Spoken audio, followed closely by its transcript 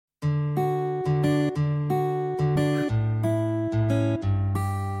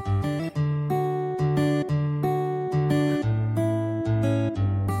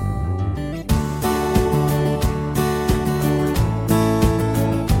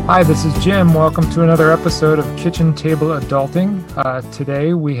Hi, this is Jim. Welcome to another episode of Kitchen Table Adulting.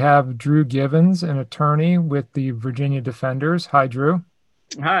 Today we have Drew Givens, an attorney with the Virginia Defenders. Hi, Drew.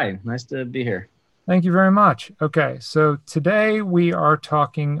 Hi, nice to be here. Thank you very much. Okay, so today we are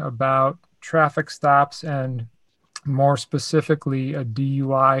talking about traffic stops and more specifically a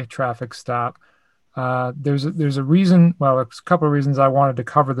DUI traffic stop. There's a reason, well, a couple of reasons I wanted to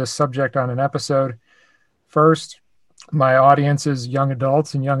cover this subject on an episode. First, my audience is young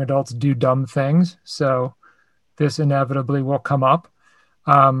adults, and young adults do dumb things, so this inevitably will come up.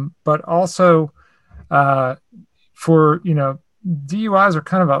 But also, DUIs are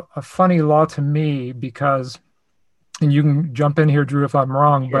kind of a funny law to me because, and you can jump in here, Drew, if I'm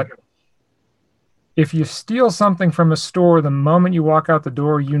wrong, Sure. but if you steal something from a store, the moment you walk out the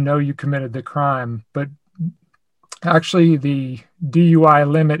door, you know you committed the crime. But actually, the DUI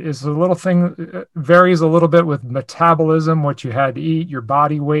limit is a little thing, varies a little bit with metabolism, what you had to eat, your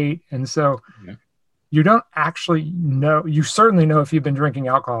body weight. And so you don't actually know, you certainly know if you've been drinking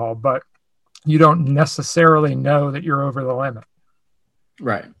alcohol, but you don't necessarily know that you're over the limit.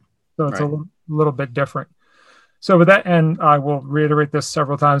 Right. So it's a little bit different. So with that, and I will reiterate this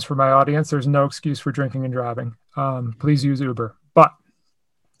several times for my audience, there's no excuse for drinking and driving. Please use Uber. But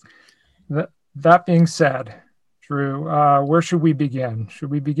that being said, Drew, where should we begin? Should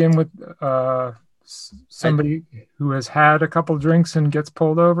we begin with somebody who has had a couple of drinks and gets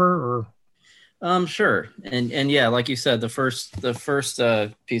pulled over, or? Sure. And yeah, like you said, the first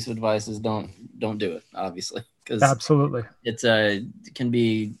piece of advice is don't do it, obviously, because Absolutely. It can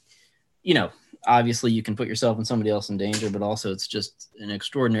be, obviously you can put yourself and somebody else in danger, but also it's just an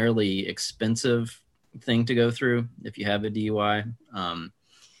extraordinarily expensive thing to go through if you have a DUI.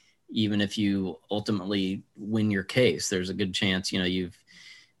 Even if you ultimately win your case, there's a good chance, you've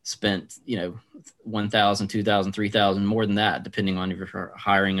spent, $1,000, $2,000, $3,000, more than that, depending on if you're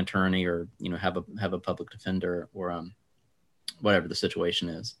hiring an attorney or, have a public defender or whatever the situation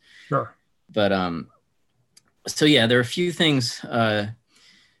is. Sure. But so yeah, there are a few things to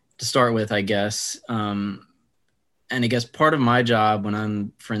start with, I guess. And I guess part of my job when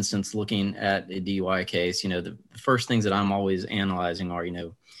I'm, for instance, looking at a DUI case, the first things that I'm always analyzing are,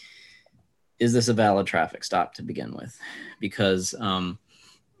 is this a valid traffic stop to begin with? Because,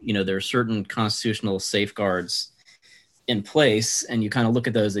 there are certain constitutional safeguards in place, and you kind of look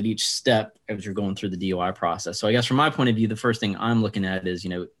at those at each step as you're going through the DUI process. So I guess from my point of view, the first thing I'm looking at is,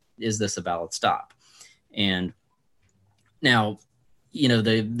 is this a valid stop? And now,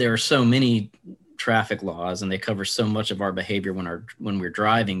 there are so many traffic laws, and they cover so much of our behavior when we're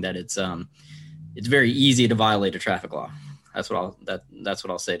driving that it's very easy to violate a traffic law. That's what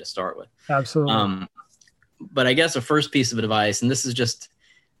I'll say to start with. Absolutely. But I guess a first piece of advice, and this is just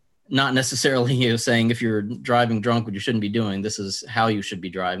not necessarily saying if you're driving drunk what you shouldn't be doing, this is how you should be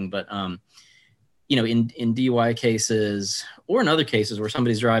driving. But in DUI cases or in other cases where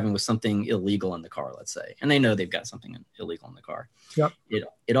somebody's driving with something illegal in the car, let's say, and they know they've got something illegal in the car. Yep.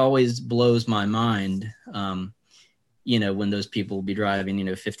 It always blows my mind, when those people will be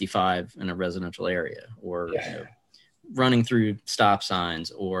driving, 55 in a residential area or running through stop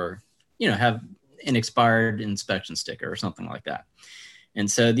signs or, have an expired inspection sticker or something like that. And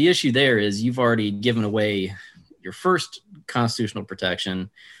so the issue there is you've already given away your first constitutional protection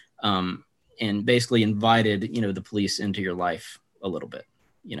and basically invited, the police into your life a little bit,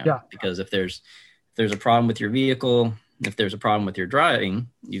 because if there's a problem with your vehicle, if there's a problem with your driving,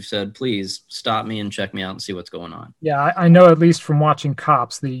 you've said, please stop me and check me out and see what's going on. Yeah, I know, at least from watching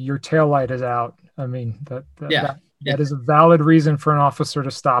Cops, your tail light is out. I mean, that is a valid reason for an officer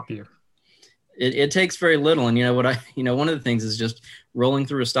to stop you. It takes very little. And one of the things is just rolling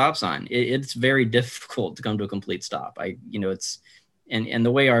through a stop sign. It's very difficult to come to a complete stop. And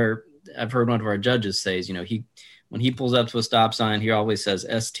the way I've heard one of our judges say is, when he pulls up to a stop sign, he always says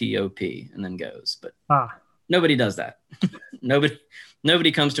STOP and then goes, but nobody does that.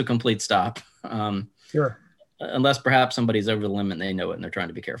 Nobody comes to a complete stop. Sure. Unless perhaps somebody's over the limit and they know it and they're trying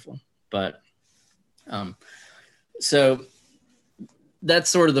to be careful. But so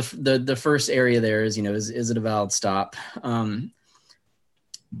that's sort of the first area there is, is it a valid stop? Now,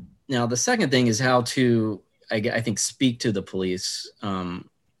 the second thing is how to, I think, speak to the police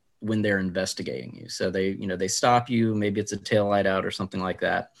when they're investigating you. So they stop you, maybe it's a taillight out or something like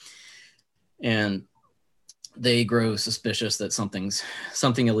that. And they grow suspicious that something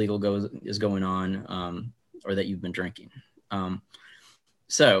illegal is going on or that you've been drinking.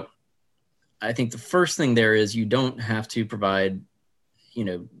 So I think the first thing there is you don't have to provide,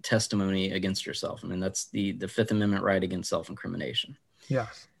 testimony against yourself. I mean, that's the Fifth Amendment right against self-incrimination.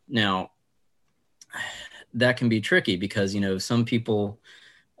 Yes. Now, that can be tricky because, some people,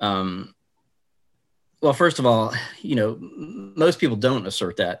 Um, well, first of all, most people don't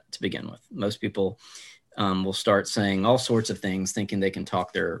assert that to begin with. Most people will start saying all sorts of things, thinking they can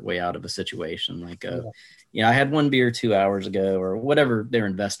talk their way out of a situation. Like, I had one beer 2 hours ago, or whatever they're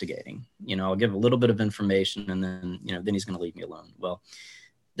investigating. I'll give a little bit of information, and then he's going to leave me alone. Well,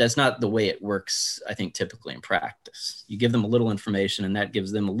 that's not the way it works, I think, typically in practice. You give them a little information, and that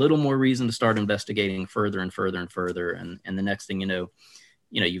gives them a little more reason to start investigating further and further and further. And the next thing you know,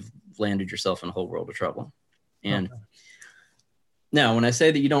 you've landed yourself in a whole world of trouble. And now, when I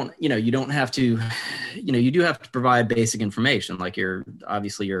say that you don't have to, you do have to provide basic information, like your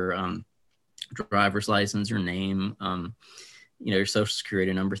driver's license, your name, your social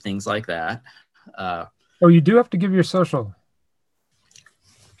security number, things like that. You do have to give your social.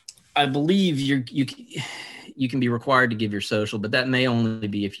 I believe you can be required to give your social, but that may only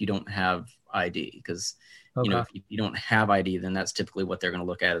be if you don't have ID, because if you don't have ID, then that's typically what they're going to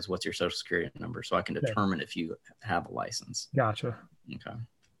look at is what's your social security number, so I can determine if you have a license. Gotcha. Okay.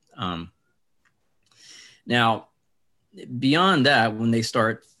 Now, beyond that, when they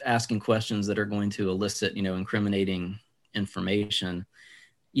start asking questions that are going to elicit, incriminating information,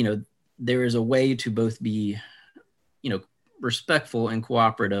 there is a way to both be, respectful and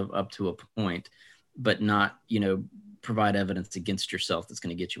cooperative up to a point, but not, provide evidence against yourself that's going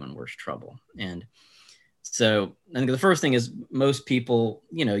to get you in worse trouble. And so I think the first thing is, most people,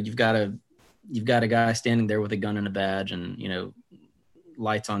 you've got a guy standing there with a gun and a badge and,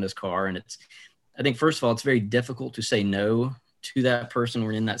 lights on his car. And I think, first of all, it's very difficult to say no to that person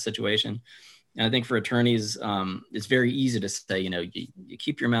when in that situation. And I think for attorneys, it's very easy to say, you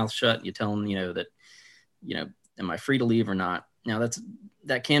keep your mouth shut. You tell them, that, am I free to leave or not? Now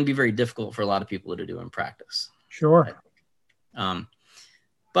that can be very difficult for a lot of people to do in practice. Sure.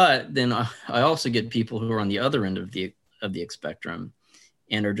 But then I also get people who are on the other end of the spectrum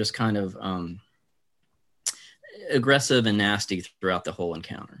and are just kind of aggressive and nasty throughout the whole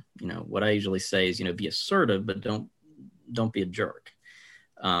encounter. What I usually say is, be assertive, but don't be a jerk.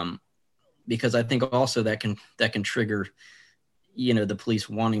 Because I think also that can trigger, the police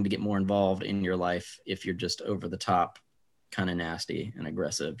wanting to get more involved in your life if you're just over the top, kind of nasty and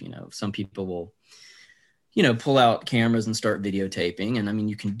aggressive. Some people will, pull out cameras and start videotaping. And I mean,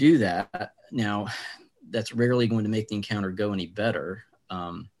 you can do that. Now, that's rarely going to make the encounter go any better.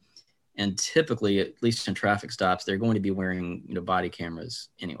 And typically, at least in traffic stops, they're going to be wearing, body cameras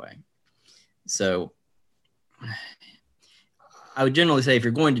anyway. So I would generally say, if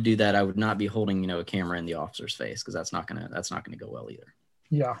you're going to do that, I would not be holding, a camera in the officer's face, because that's not gonna go well either.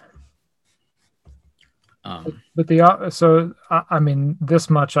 Yeah. But so I mean, this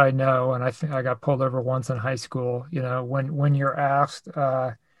much I know, and I think I got pulled over once in high school. When you're asked,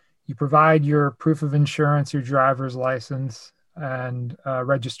 you provide your proof of insurance, your driver's license, and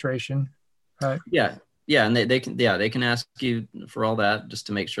registration. Right? Yeah, and they can ask you for all that, just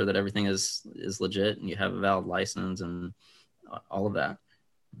to make sure that everything is legit and you have a valid license and all of that.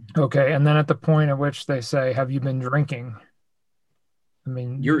 Okay, and then at the point at which they say, "Have you been drinking?" I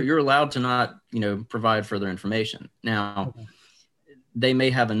mean, you're allowed to not, provide further information. Now, they may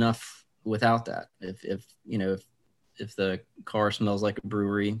have enough without that. If the car smells like a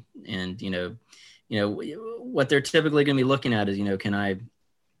brewery, and what they're typically going to be looking at is,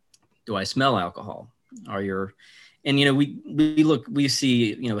 do I smell alcohol? We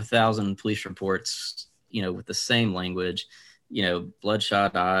see 1,000 police reports, with the same language,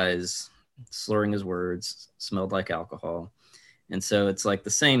 bloodshot eyes, slurring his words, smelled like alcohol. And so it's like the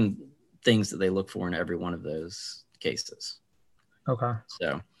same things that they look for in every one of those cases. Okay.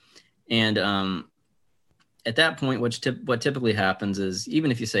 So, and at that point, what typically happens is,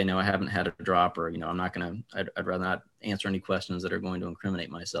 even if you say, no, I haven't had a drop, or, I'm not going to, I'd rather not answer any questions that are going to incriminate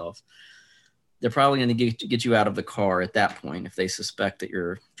myself, they're probably going to get you out of the car at that point if they suspect that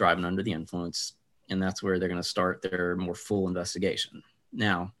you're driving under the influence. And that's where they're going to start their more full investigation.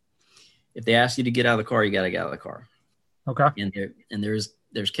 Now, if they ask you to get out of the car, you got to get out of the car. Okay. And there's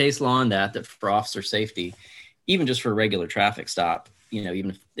case law on that for officer safety, even just for a regular traffic stop, even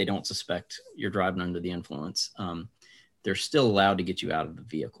if they don't suspect you're driving under the influence, they're still allowed to get you out of the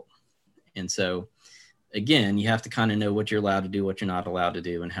vehicle. And so, again, you have to kind of know what you're allowed to do, what you're not allowed to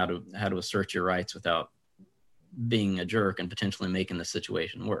do, and how to assert your rights without being a jerk and potentially making the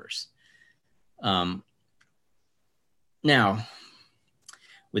situation worse. Now,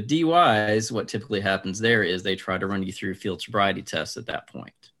 with DUIs, what typically happens there is they try to run you through field sobriety tests at that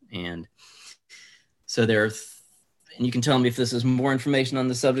point. And so and you can tell me if this is more information on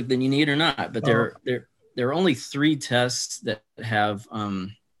the subject than you need or not, but there are only 3 tests that have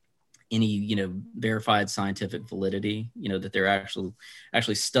any, verified scientific validity, that there are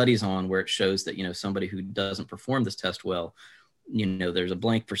actually studies on where it shows that, somebody who doesn't perform this test well, there's a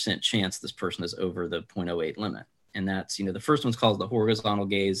blank % chance this person is over the 0.08 limit. And that's, the first one's called the horizontal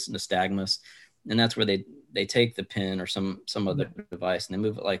gaze nystagmus. And that's where they take the pen or some other device and they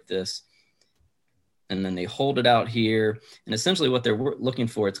move it like this. And then they hold it out here. And essentially what they're looking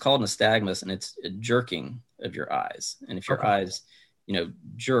for, it's called nystagmus, and it's a jerking of your eyes. And if your eyes,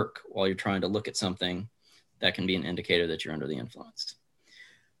 jerk while you're trying to look at something, that can be an indicator that you're under the influence.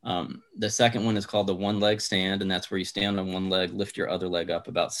 The second one is called the one leg stand. And that's where you stand on one leg, lift your other leg up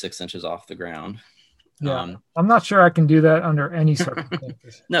about 6 inches off the ground. Yeah, I'm not sure I can do that under any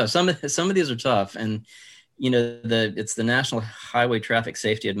circumstances. No, some of these are tough. And it's the National Highway Traffic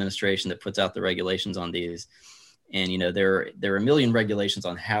Safety Administration that puts out the regulations on these. And, there are a million regulations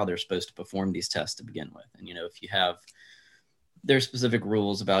on how they're supposed to perform these tests to begin with. And, if there's specific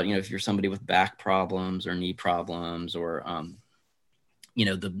rules about, if you're somebody with back problems or knee problems or,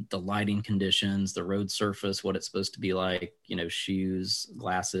 the lighting conditions, the road surface, what it's supposed to be like, shoes,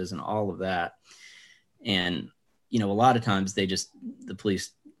 glasses, and all of that. And, a lot of times the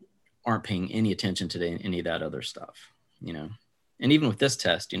police aren't paying any attention to any of that other stuff, and even with this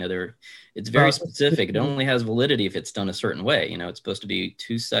test, it's very specific. It only has validity if it's done a certain way. It's supposed to be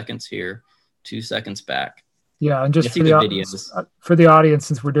 2 seconds here, 2 seconds back. Yeah. And just for the audience,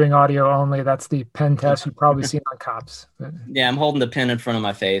 since we're doing audio only, that's the pen test you've probably seen on cops. Yeah. I'm holding the pen in front of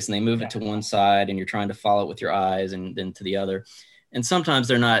my face and they move it to one side and you're trying to follow it with your eyes and then to the other. And sometimes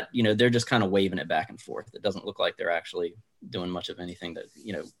they're not, they're just kind of waving it back and forth. It doesn't look like they're actually doing much of anything that,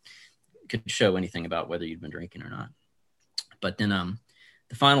 could show anything about whether you've been drinking or not. But then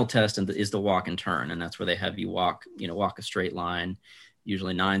the final test is the walk and turn. And that's where they have you walk a straight line,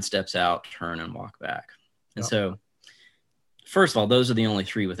 usually 9 steps out, turn and walk back. And so first of all, those are the only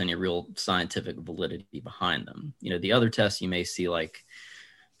 3 with any real scientific validity behind them. The other tests you may see, like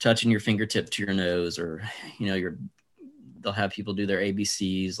touching your fingertip to your nose, or, they'll have people do their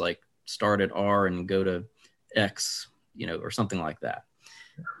ABCs, like start at R and go to X, or something like that.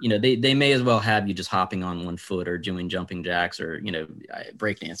 They may as well have you just hopping on one foot or doing jumping jacks or,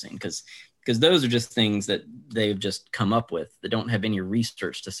 breakdancing, because those are just things that they've just come up with that don't have any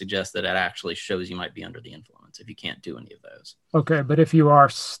research to suggest that it actually shows you might be under the influence if you can't do any of those. Okay. But if you are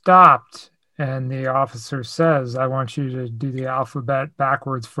stopped and the officer says, I want you to do the alphabet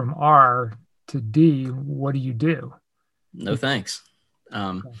backwards from R to D, what do you do? No, thanks.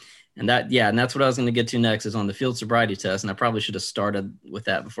 And that's what I was going to get to next is on the field sobriety test. And I probably should have started with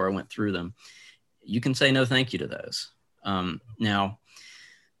that before I went through them. You can say no thank you to those. Now,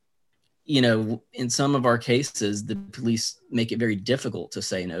 in some of our cases, the police make it very difficult to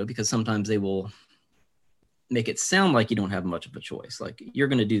say no, because sometimes they will make it sound like you don't have much of a choice. Like, you're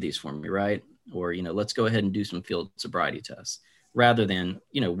going to do these for me, right? Or, let's go ahead and do some field sobriety tests, rather than,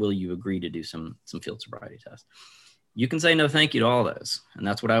 will you agree to do some field sobriety tests? You can say no thank you to all those. And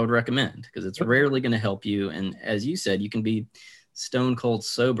that's what I would recommend, because it's rarely going to help you. And as you said, you can be stone cold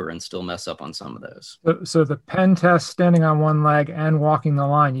sober and still mess up on some of those. So the pen test, standing on one leg and walking the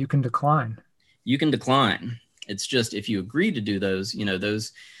line, you can decline. You can decline. It's just, if you agree to do those,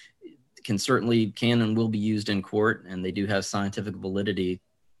 those can and will be used in court. And they do have scientific validity,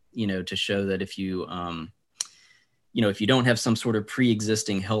 to show that if you, if you don't have some sort of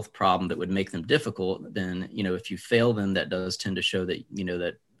pre-existing health problem that would make them difficult, then, if you fail them, that does tend to show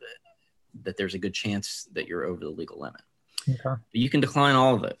that, that there's a good chance that you're over the legal limit. Okay. But you can decline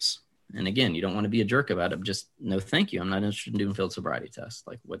all of those. And again, you don't want to be a jerk about it. Just no, thank you. I'm not interested in doing field sobriety tests.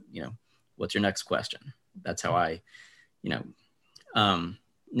 Like, what's your next question? That's how I,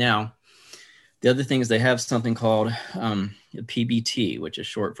 now the other thing is they have something called a PBT, which is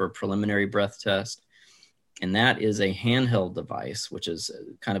short for preliminary breath test. And that is a handheld device, which is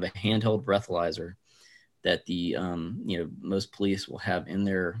kind of a handheld breathalyzer that the, most police will have in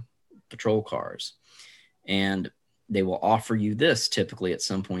their patrol cars. And they will offer you this typically at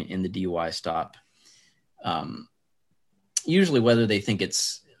some point in the DUI stop. Usually whether they think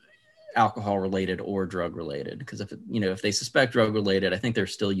it's alcohol related or drug related, because if they suspect drug related, I think they're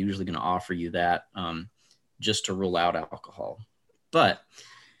still usually going to offer you that just to rule out alcohol. But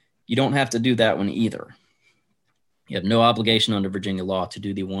you don't have to do that one either. You have no obligation under Virginia law to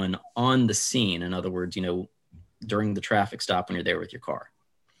do the one on the scene. In other words, during the traffic stop when you're there with your car.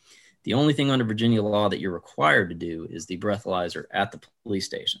 The only thing under Virginia law that you're required to do is the breathalyzer at the police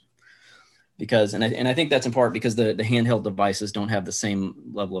station. Because, and I think that's in part because the handheld devices don't have the same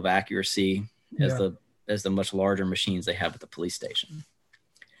level of accuracy as the much larger machines they have at the police station.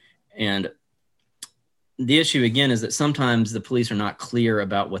 And the issue again is that sometimes the police are not clear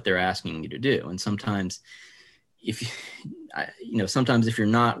about what they're asking you to do. And sometimes sometimes if you're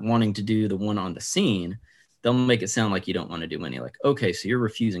not wanting to do the one on the scene, they'll make it sound like you don't want to do any, like, okay, so you're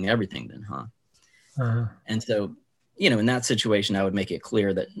refusing everything then, huh? Uh-huh. And so, in that situation, I would make it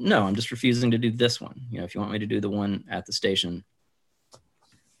clear that, no, I'm just refusing to do this one. If you want me to do the one at the station,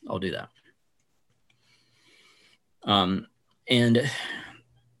 I'll do that. And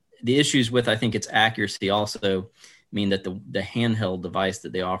the issues with, I think, its accuracy also mean that the handheld device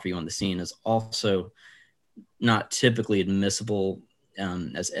that they offer you on the scene is also not typically admissible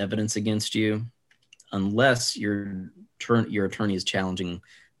as evidence against you, unless your attorney is challenging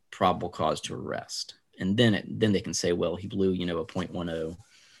probable cause to arrest. And then they can say, well, he blew, a 0.10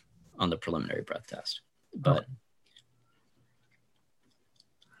 on the preliminary breath test. But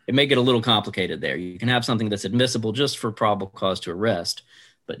it may get a little complicated there. You can have something that's admissible just for probable cause to arrest,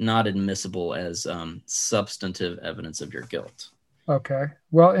 but not admissible as substantive evidence of your guilt. Okay.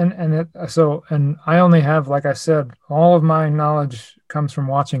 Well, and I only have, like I said, all of my knowledge comes from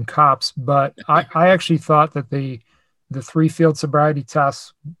watching Cops, but I actually thought that the 3 field sobriety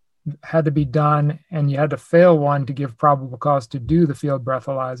tests had to be done and you had to fail one to give probable cause to do the field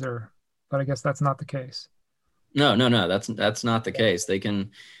breathalyzer, but I guess that's not the case. No, that's not the case. They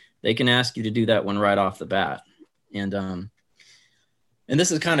can ask you to do that one right off the bat. And this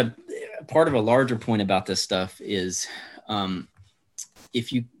is kind of part of a larger point about this stuff is,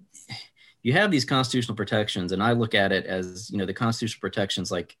 if you have these constitutional protections, and I look at it as, the constitutional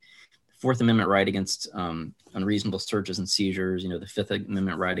protections like Fourth Amendment right against unreasonable searches and seizures, the Fifth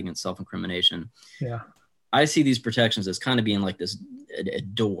Amendment right against self-incrimination. Yeah. I see these protections as kind of being like this a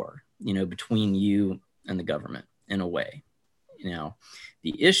door, between you and the government in a way.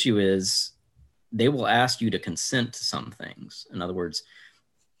 The issue is they will ask you to consent to some things. In other words,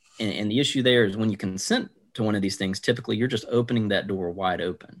 and the issue there is when you consent to one of these things, typically you're just opening that door wide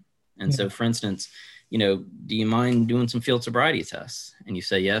open. And so, for instance, do you mind doing some field sobriety tests? And you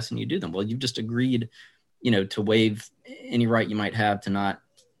say yes, and you do them. Well, you've just agreed, to waive any right you might have to not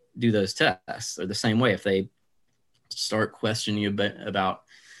do those tests. Or the same way, if they start questioning you about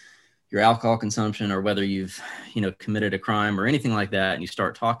your alcohol consumption or whether you've, committed a crime or anything like that, and you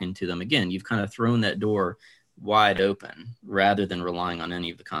start talking to them again, you've kind of thrown that door wide open rather than relying on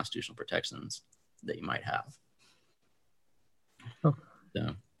any of the constitutional protections that you might have. Okay.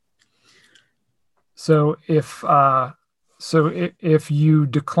 So if you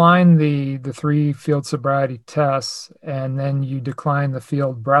decline the 3 field sobriety tests and then you decline the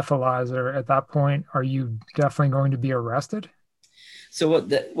field breathalyzer, at that point, are you definitely going to be arrested? So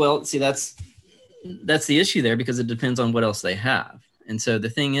see, that's the issue there, because it depends on what else they have. And so the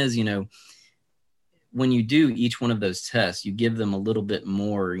thing is, when you do each one of those tests, you give them a little bit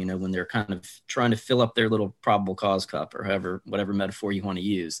more, when they're kind of trying to fill up their little probable cause cup or whatever metaphor you want to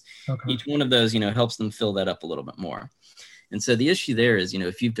use. Okay. Each one of those, helps them fill that up a little bit more. And so the issue there is,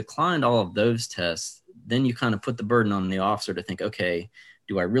 if you've declined all of those tests, then you kind of put the burden on the officer to think, okay,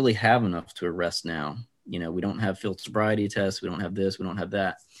 do I really have enough to arrest now? We don't have field sobriety tests. We don't have this. We don't have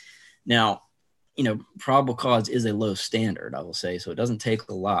that. Now, probable cause is a low standard, I will say. So it doesn't take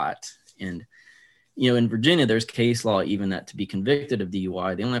a lot. And in Virginia, there's case law even that to be convicted of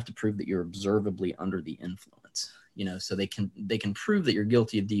DUI, they only have to prove that you're observably under the influence. So they can prove that you're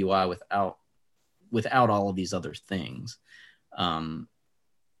guilty of DUI without all of these other things.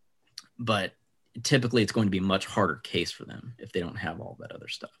 But typically, it's going to be a much harder case for them if they don't have all that other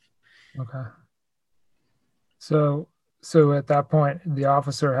stuff. Okay. So at that point, the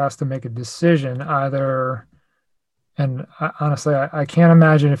officer has to make a decision either. And honestly, I can't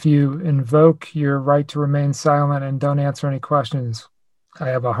imagine if you invoke your right to remain silent and don't answer any questions. I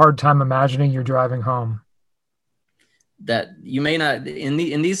have a hard time imagining you're driving home. That you may not in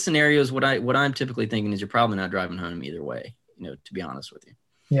these scenarios. What I'm typically thinking is you're probably not driving home either way. To be honest with you.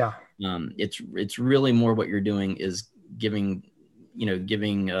 Yeah. It's really more what you're doing is giving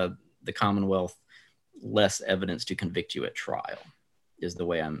the Commonwealth less evidence to convict you at trial. Is the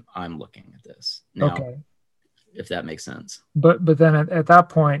way I'm looking at this now. Okay. If that makes sense. But then at that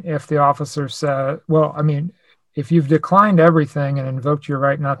point, if the officer said, well, I mean, if you've declined everything and invoked your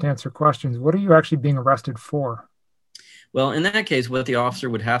right not to answer questions, what are you actually being arrested for? Well, in that case, what the officer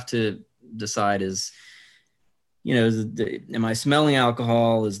would have to decide is, am I smelling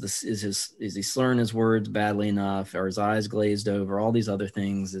alcohol? Is he slurring his words badly enough? Are his eyes glazed over? All these other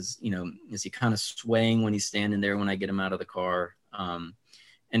things. Is he kind of swaying when he's standing there when I get him out of the car? And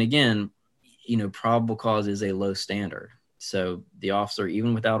again, probable cause is a low standard. So the officer,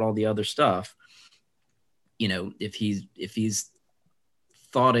 even without all the other stuff, if he's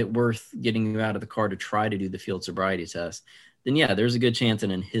thought it worth getting you out of the car to try to do the field sobriety test, then yeah, there's a good chance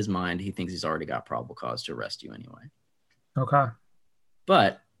that in his mind, he thinks he's already got probable cause to arrest you anyway. Okay.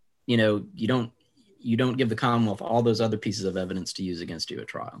 But, you don't give the Commonwealth all those other pieces of evidence to use against you at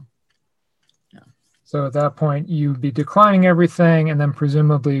trial. Yeah. So at that point, you'd be declining everything and then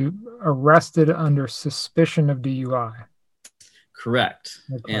presumably arrested under suspicion of DUI. Correct.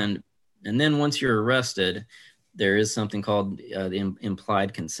 Okay. And then once you're arrested, there is something called the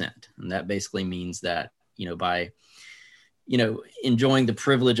implied consent. And that basically means that, by, enjoying the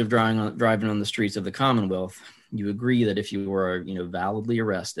privilege of driving on the streets of the Commonwealth, you agree that if you were, validly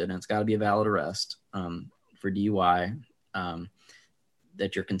arrested, and it's got to be a valid arrest for DUI,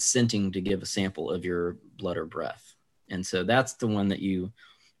 that you're consenting to give a sample of your blood or breath. And so that's the one that you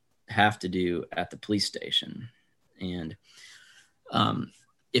have to do at the police station. And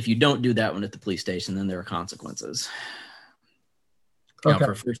if you don't do that one at the police station, then there are consequences. Okay.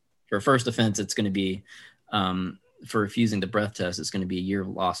 Now, for first offense, it's going to be, for refusing the breath test, it's going to be a year of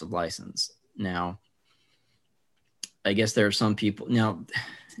loss of license. Now, I guess there are some people, now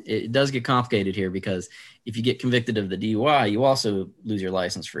it does get complicated here, because if you get convicted of the DUI, you also lose your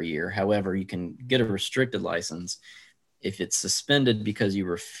license for a year. However, you can get a restricted license. If it's suspended because you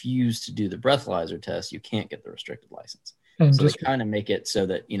refuse to do the breathalyzer test, you can't get the restricted license. And so just they kind of make it so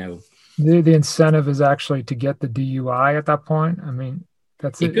that, the incentive is actually to get the DUI at that point. I mean,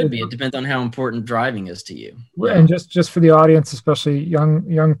 it could be. It depends on how important driving is to you. And just for the audience, especially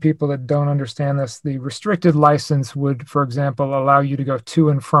young people that don't understand this, the restricted license would, for example, allow you to go to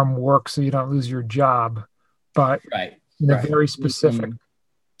and from work so you don't lose your job, but very specific.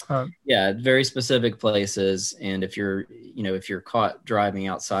 Very specific places. And if you're caught driving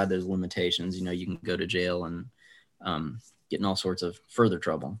outside those limitations, you can go to jail and get in all sorts of further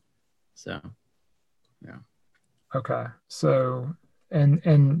trouble. So, yeah. Okay. So,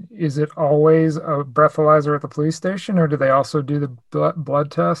 and is it always a breathalyzer at the police station, or do they also do the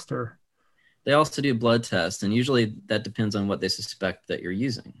blood test? Or they also do blood tests, and usually that depends on what they suspect that you're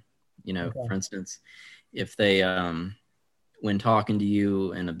using. For instance, if they, when talking to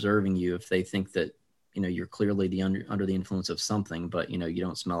you and observing you, if they think that, you're clearly under the influence of something, but, you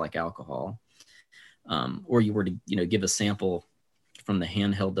don't smell like alcohol, or you were to, give a sample from the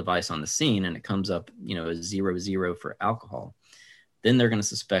handheld device on the scene and it comes up, as 0 for alcohol, then they're going to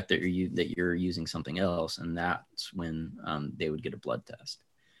suspect that you're using something else. And that's when they would get a blood test.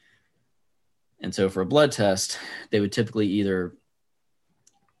 And so for a blood test, they would typically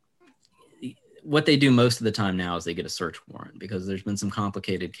what they do most of the time now is they get a search warrant, because there's been some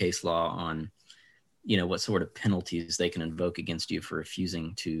complicated case law on, what sort of penalties they can invoke against you for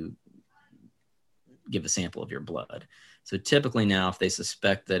refusing to give a sample of your blood. So typically now, if they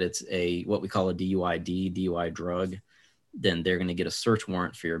suspect that it's what we call a DUI drug, then they're going to get a search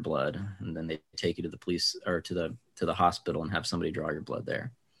warrant for your blood, and then they take you to the police or to the hospital and have somebody draw your blood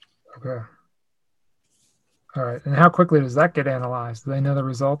there. Okay. All right. And how quickly does that get analyzed? Do they know the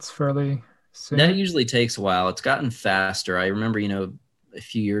results fairly soon? That usually takes a while. It's gotten faster. I remember, a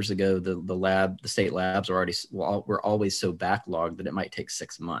few years ago, the state labs were always so backlogged that it might take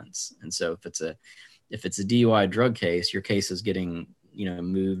 6 months. And so if it's a DUI drug case, your case is getting,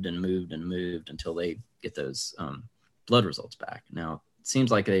 moved and moved and moved until they get those blood results back. Now, it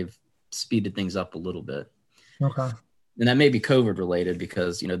seems like they've speeded things up a little bit. Okay. And that may be COVID related,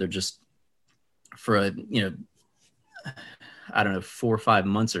 because, they're just for 4 or 5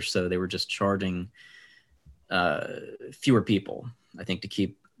 months or so, they were just charging fewer people, I think, to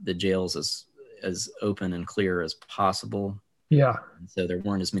keep the jails as open and clear as possible. Yeah. And so there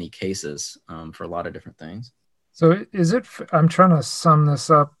weren't as many cases for a lot of different things. So I'm trying to sum this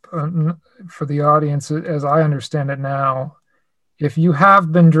up for the audience as I understand it now. If you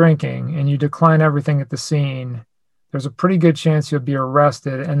have been drinking and you decline everything at the scene, there's a pretty good chance you'll be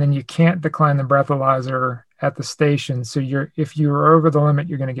arrested, and then you can't decline the breathalyzer at the station. So if you're over the limit,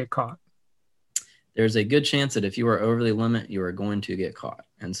 you're going to get caught. There's a good chance that if you are over the limit, you are going to get caught.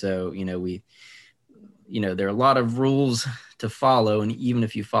 And so, there are a lot of rules to follow, and even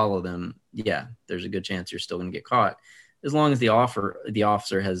if you follow them, there's a good chance you're still going to get caught, as long as the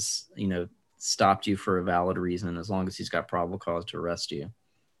officer has, stopped you for a valid reason, as long as he's got probable cause to arrest you.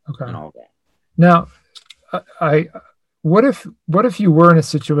 Okay. And all that. Now, what if you were in a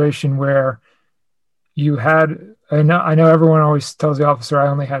situation where you had, I know everyone always tells the officer, I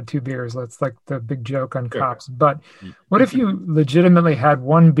only had 2 beers. That's like the big joke on cops. But what if you legitimately had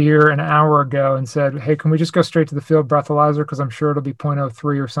 1 beer an hour ago and said, hey, can we just go straight to the field breathalyzer? Because I'm sure it'll be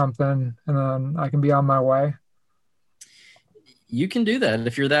 0.03 or something, and then I can be on my way. You can do that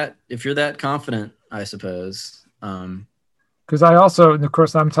if you're that confident, I suppose. Because Because I also, and of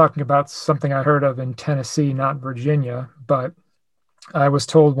course, I'm talking about something I heard of in Tennessee, not Virginia, but I was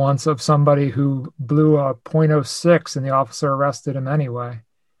told once of somebody who blew a .06 and the officer arrested him anyway.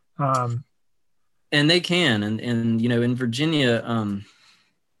 And they can, and in Virginia,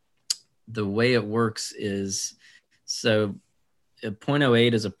 the way it works is, so a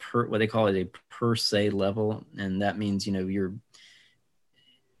 .08 is what they call it a per se level, and that means you're,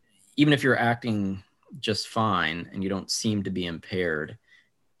 even if you're acting just fine and you don't seem to be impaired,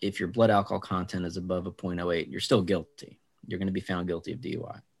 if your blood alcohol content is above a .08, you're still guilty. You're going to be found guilty of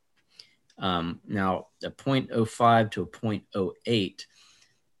DUI. Now, a .05 to a .08,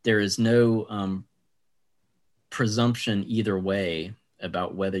 there is no presumption either way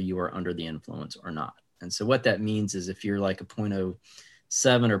about whether you are under the influence or not. And so what that means is if you're like a .07 or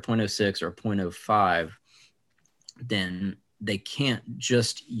 .06 or a .05, then they can't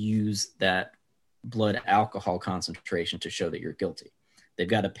just use that blood alcohol concentration to show that you're guilty. They've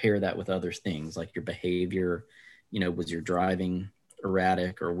got to pair that with other things like your behavior, was your driving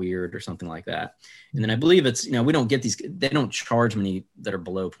erratic or weird or something like that. And then I believe it's, we don't get these, they don't charge many that are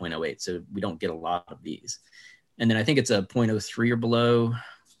below .08. So we don't get a lot of these. And then I think it's a .03 or below,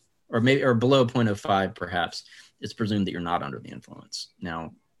 or below .05 perhaps. It's presumed that you're not under the influence.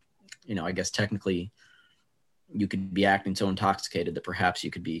 Now, I guess technically you could be acting so intoxicated that perhaps you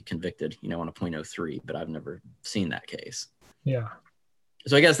could be convicted, on a .03, but I've never seen that case. Yeah.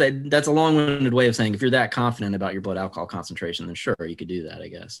 So I guess that's a long-winded way of saying if you're that confident about your blood alcohol concentration, then sure, you could do that, I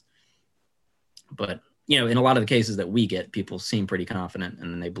guess. But, in a lot of the cases that we get, people seem pretty confident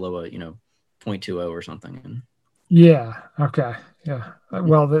and then they blow a, .20 or something. And yeah. Okay. Yeah.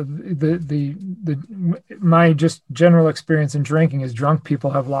 Well, my just general experience in drinking is drunk people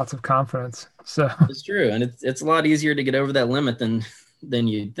have lots of confidence. So it's true. And it's a lot easier to get over that limit than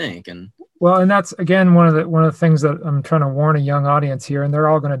you'd think. And well, and that's again one of the things that I'm trying to warn a young audience here, and they're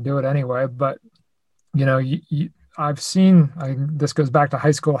all going to do it anyway. But I've seen this goes back to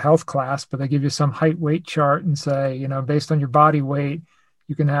high school health class, but they give you some height weight chart and say, based on your body weight,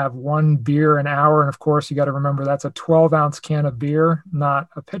 you can have one beer an hour, and of course, you got to remember that's a 12-ounce can of beer, not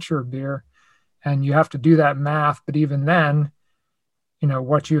a pitcher of beer, and you have to do that math. But even then,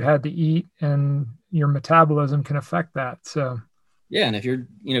 what you had to eat and your metabolism can affect that. So. Yeah, and if you're,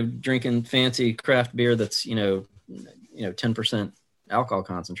 drinking fancy craft beer that's, 10% alcohol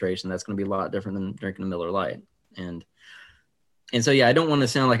concentration, that's going to be a lot different than drinking a Miller Lite. And so, yeah, I don't want to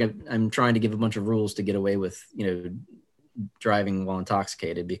sound like I'm trying to give a bunch of rules to get away with, driving while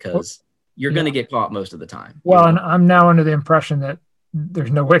intoxicated, because you're going to get caught most of the time. Well, and I'm now under the impression that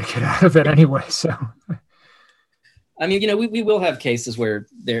there's no way to get out of it anyway. So, I mean, we will have cases where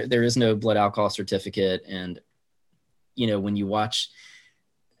there is no blood alcohol certificate, and when you watch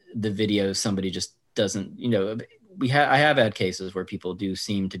the video, somebody just doesn't, I have had cases where people do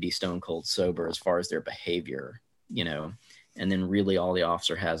seem to be stone cold sober as far as their behavior, and then really all the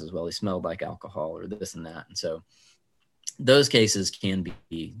officer has is, well, he smelled like alcohol or this and that. And so those cases can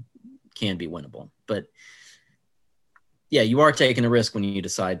be winnable, but yeah, you are taking a risk when you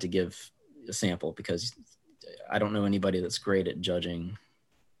decide to give a sample, because I don't know anybody that's great at judging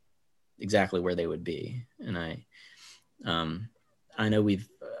exactly where they would be. And I know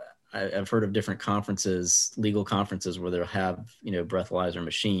I've heard of different conferences, legal conferences, where they'll have, breathalyzer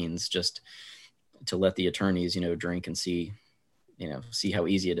machines just to let the attorneys, drink and see how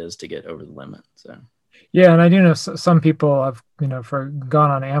easy it is to get over the limit. So. Yeah. And I do know some people have,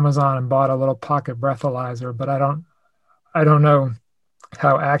 gone on Amazon and bought a little pocket breathalyzer, but I don't know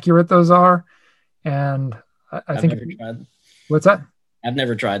how accurate those are. And I've never tried. What's that? I've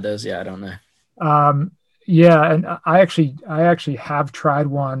never tried those. Yeah. I don't know. Yeah, and I actually have tried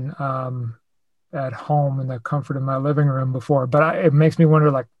one at home in the comfort of my living room before, but it makes me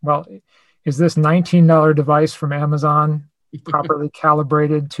wonder, like, well, is this $19 device from Amazon properly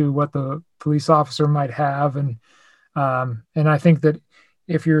calibrated to what the police officer might have? And I think that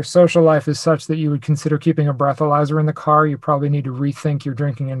if your social life is such that you would consider keeping a breathalyzer in the car, you probably need to rethink your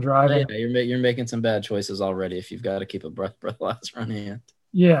drinking and driving. Yeah, you're making some bad choices already if you've got to keep a breathalyzer on hand.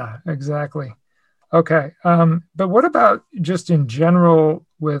 Yeah, exactly. Okay. But what about just in general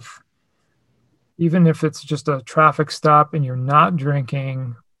with, even if it's just a traffic stop and you're not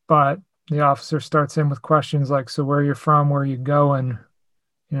drinking, but the officer starts in with questions like, so where you're from, where are you going?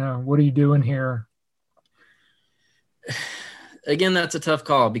 What are you doing here? Again, that's a tough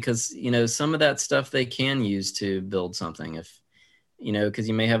call, because, some of that stuff they can use to build something, if, because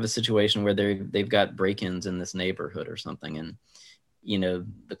you may have a situation where they've got break-ins in this neighborhood or something. And,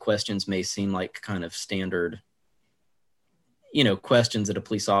 the questions may seem like kind of standard, questions that a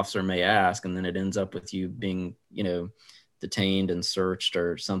police officer may ask. And then it ends up with you being, detained and searched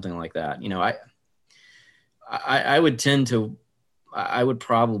or something like that. I would tend to, I would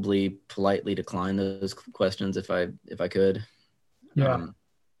probably politely decline those questions if I could. Yeah.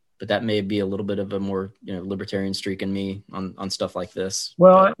 But that may be a little bit of a more, libertarian streak in me on stuff like this.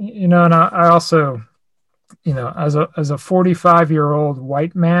 Well, and I also, as a 45-year-old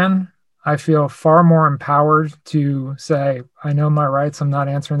white man, I feel far more empowered to say, I know my rights, I'm not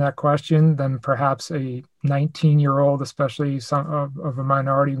answering that question, than perhaps a 19-year-old, especially some of a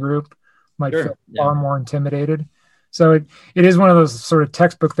minority group, might Sure. feel far more intimidated. So it is one of those sort of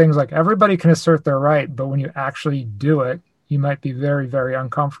textbook things, like everybody can assert their right, but when you actually do it, you might be very, very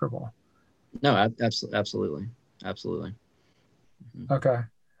uncomfortable. No, absolutely. Absolutely. Okay.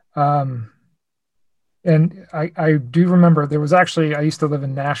 And I do remember there was actually, I used to live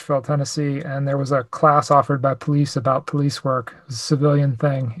in Nashville, Tennessee, and there was a class offered by police about police work. It was a civilian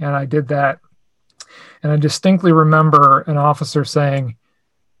thing. And I did that. And I distinctly remember an officer saying,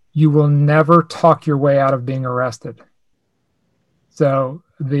 "You will never talk your way out of being arrested." So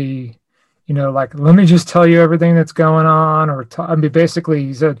like, let me just tell you everything that's going on. I mean, basically,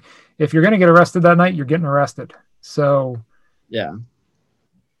 he said, if you're going to get arrested that night, you're getting arrested. So, yeah.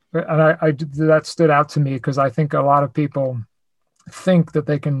 And I that stood out to me because I think a lot of people think that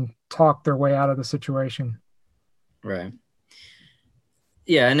they can talk their way out of the situation. Right.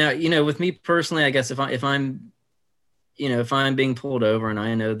 Yeah. Now, with me personally, I guess if I'm being pulled over and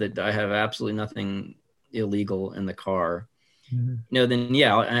I know that I have absolutely nothing illegal in the car, then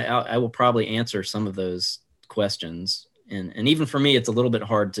yeah, I will probably answer some of those questions. And even for me, it's a little bit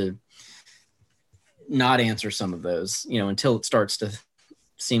hard to not answer some of those, until it starts to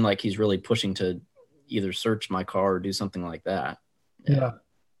seem like he's really pushing to either search my car or do something like that. Yeah.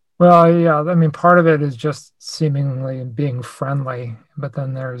 Well, yeah. I mean, part of it is just seemingly being friendly, but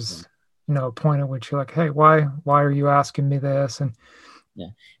then there's, a point at which you're like, hey, why are you asking me this? And yeah.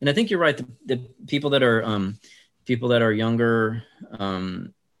 And I think you're right. The people that are younger,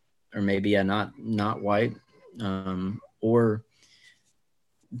 or maybe not white, or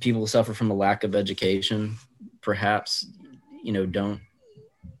people who suffer from a lack of education, perhaps, don't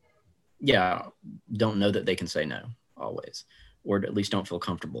know that they can say no always, or at least don't feel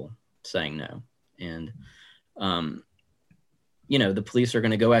comfortable saying no. And, the police are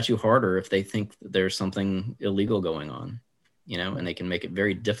going to go at you harder if they think that there's something illegal going on, and they can make it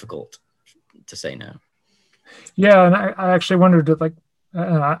very difficult to say no. Yeah. And I actually wondered,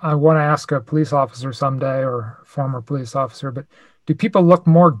 I want to ask a police officer someday, or former police officer, but do people look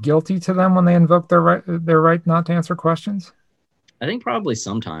more guilty to them when they invoke their right not to answer questions? I think probably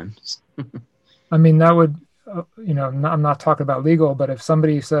sometimes. I mean, that would, I'm not talking about legal, but if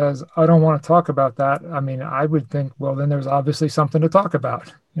somebody says, I don't want to talk about that, I mean, I would think, well, then there's obviously something to talk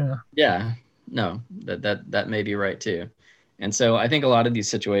about, Yeah, no, that may be right too. And so I think a lot of these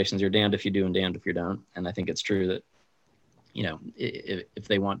situations, you're damned if you do and damned if you don't. And I think it's true that, if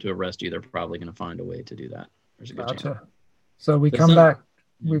they want to arrest you, they're probably going to find a way to do that. There's a good chance. So we come back,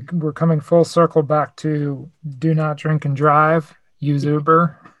 we're coming full circle back to do not drink and drive, use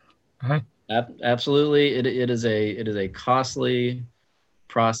Uber. Okay. Absolutely. It is a costly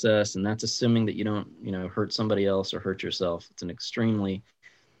process, and that's assuming that you don't, hurt somebody else or hurt yourself. It's an extremely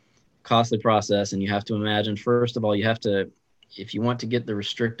costly process. And you have to imagine, first of all, if you want to get the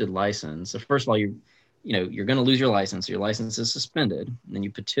restricted license, so first of all, you're going to lose your license. Your license is suspended. And then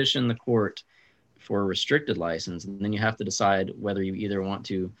you petition the court for a restricted license. And then you have to decide whether you either want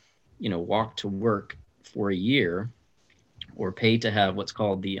to, walk to work for a year or pay to have what's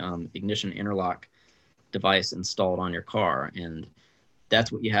called the ignition interlock device installed on your car. And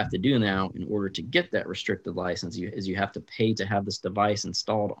that's what you have to do now in order to get that restricted license. You have to pay to have this device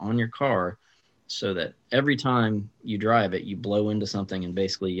installed on your car, so that every time you drive it, you blow into something and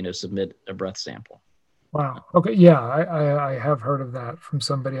basically, submit a breath sample. Wow. Okay. Yeah, I have heard of that from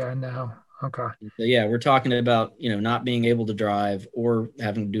somebody I know. Okay. So yeah, we're talking about, not being able to drive or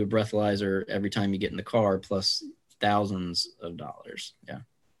having to do a breathalyzer every time you get in the car, plus thousands of dollars. Yeah.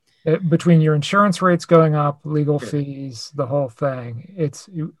 Between your insurance rates going up, legal fees, the whole thing. It's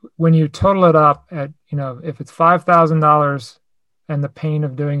when you total it up at, if it's $5,000 and the pain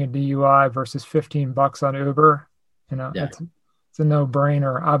of doing a DUI versus $15 on Uber, it's a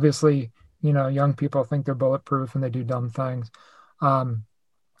no-brainer. Obviously, young people think they're bulletproof and they do dumb things. And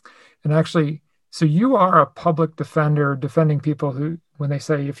actually, so you are a public defender defending people who, when they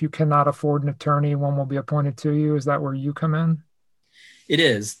say, if you cannot afford an attorney, one will be appointed to you. Is that where you come in? It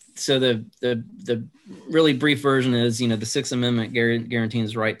is. So the really brief version is, the Sixth Amendment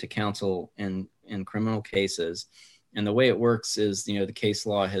guarantees right to counsel in criminal cases. And the way it works is, the case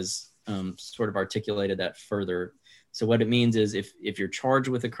law has sort of articulated that further. So what it means is if you're charged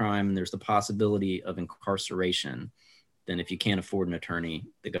with a crime and there's the possibility of incarceration, then if you can't afford an attorney,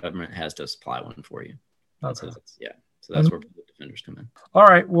 the government has to supply one for you. Okay. So that's where public defenders come in. All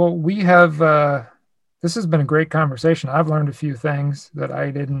right. Well, we have, this has been a great conversation. I've learned a few things that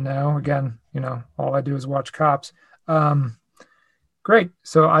I didn't know. Again, all I do is watch cops. Great.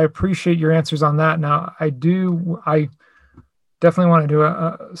 So I appreciate your answers on that. Now I definitely want to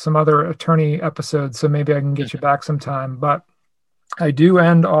do some other attorney episodes, so maybe I can get you back sometime, but I do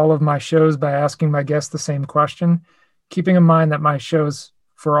end all of my shows by asking my guests the same question, keeping in mind that my show's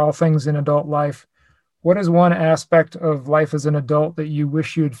for all things in adult life. What is one aspect of life as an adult that you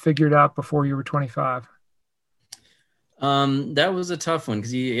wish you had figured out before you were 25? That was a tough one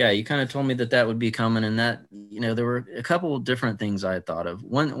because you kind of told me that would be coming, and that, there were a couple of different things I had thought of.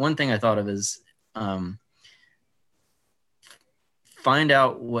 One thing I thought of is find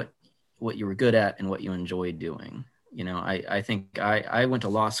out what you were good at and what you enjoyed doing. I think I went to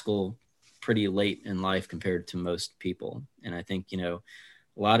law school pretty late in life compared to most people, and I think a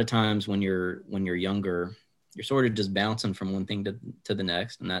lot of times when you're younger, you're sort of just bouncing from one thing to the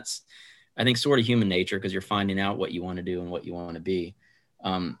next, and that's, I think, sort of human nature because you're finding out what you want to do and what you want to be.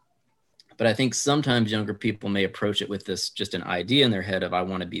 But I think sometimes younger people may approach it with this just an idea in their head of I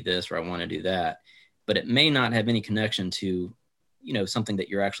want to be this or I want to do that, but it may not have any connection to something that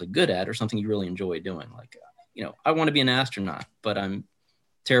you're actually good at or something you really enjoy doing. Like, I want to be an astronaut, but I'm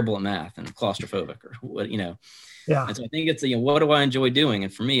terrible at math and claustrophobic or what, Yeah. And so I think it's, what do I enjoy doing?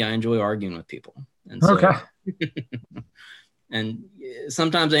 And for me, I enjoy arguing with people. And so, okay. And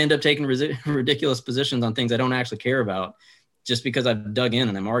sometimes I end up taking ridiculous positions on things I don't actually care about just because I've dug in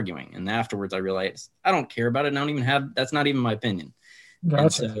and I'm arguing. And afterwards I realize I don't care about it. And that's not even my opinion.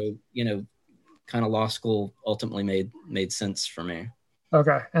 Gotcha. And so, kind of law school ultimately made sense for me.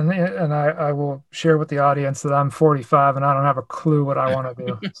 Okay. And I will share with the audience that I'm 45 and I don't have a clue what I want to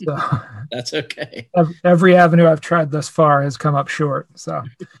do. So that's okay. Every avenue I've tried thus far has come up short. So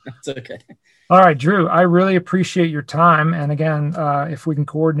that's okay. All right, Drew, I really appreciate your time. And again, if we can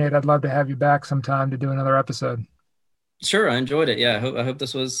coordinate, I'd love to have you back sometime to do another episode. Sure. I enjoyed it. Yeah. I hope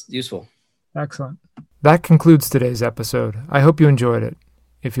this was useful. Excellent. That concludes today's episode. I hope you enjoyed it.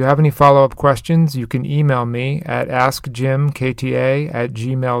 If you have any follow-up questions, you can email me at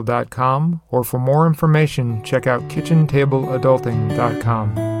askjimkta@gmail.com, or for more information, check out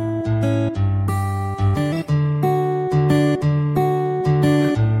kitchentableadulting.com.